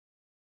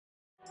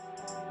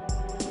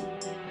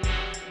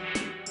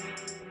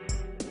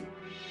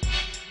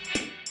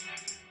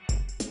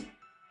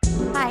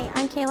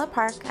Kayla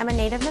Parke. I'm a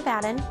native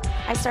Nevadan.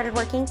 I started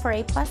working for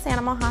APlus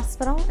Animal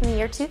Hospital in the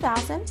year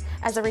 2000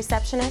 as a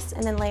receptionist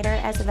and then later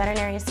as a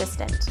veterinary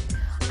assistant.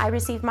 I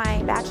received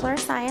my Bachelor of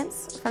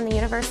Science from the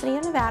University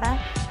of Nevada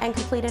and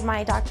completed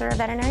my Doctor of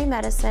Veterinary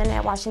Medicine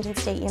at Washington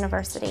State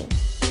University.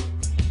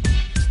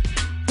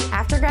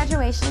 After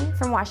graduation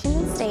from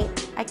Washington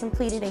State, I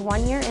completed a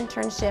one-year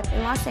internship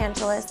in Los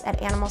Angeles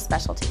at Animal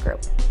Specialty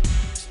Group.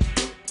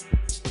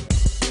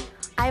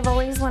 I've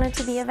always wanted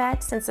to be a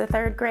vet since the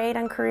 3rd grade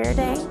on career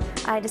day.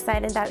 I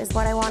decided that is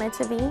what I wanted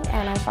to be,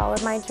 and I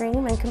followed my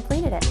dream and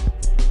completed it.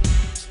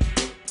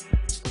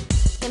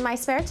 In my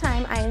spare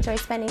time, I enjoy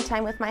spending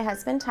time with my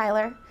husband,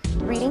 Tyler,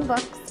 reading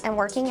books and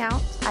working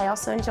out. I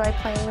also enjoy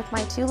playing with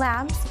my 2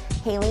 labs,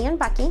 Haley and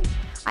Bucky.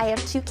 I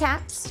have 2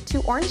 cats,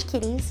 2 orange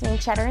kitties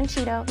named Cheddar and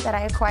Cheeto that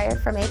I acquired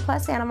from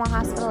APlus Animal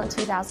Hospital in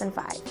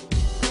 2005.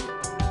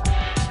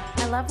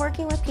 I love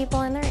working with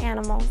people and their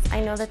animals.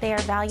 I know that they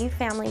are valued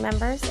family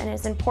members, and it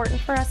is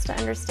important for us to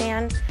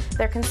understand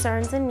their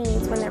concerns and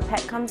needs when their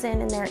pet comes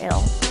in and they're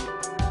ill.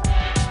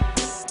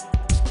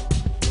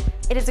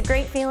 It is a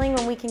great feeling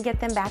when we can get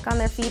them back on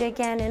their feet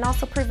again and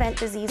also prevent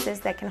diseases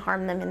that can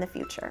harm them in the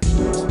future.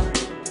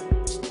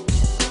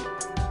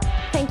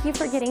 Thank you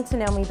for getting to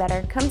know me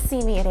better. Come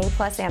see me at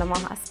APlus Animal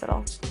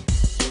Hospital.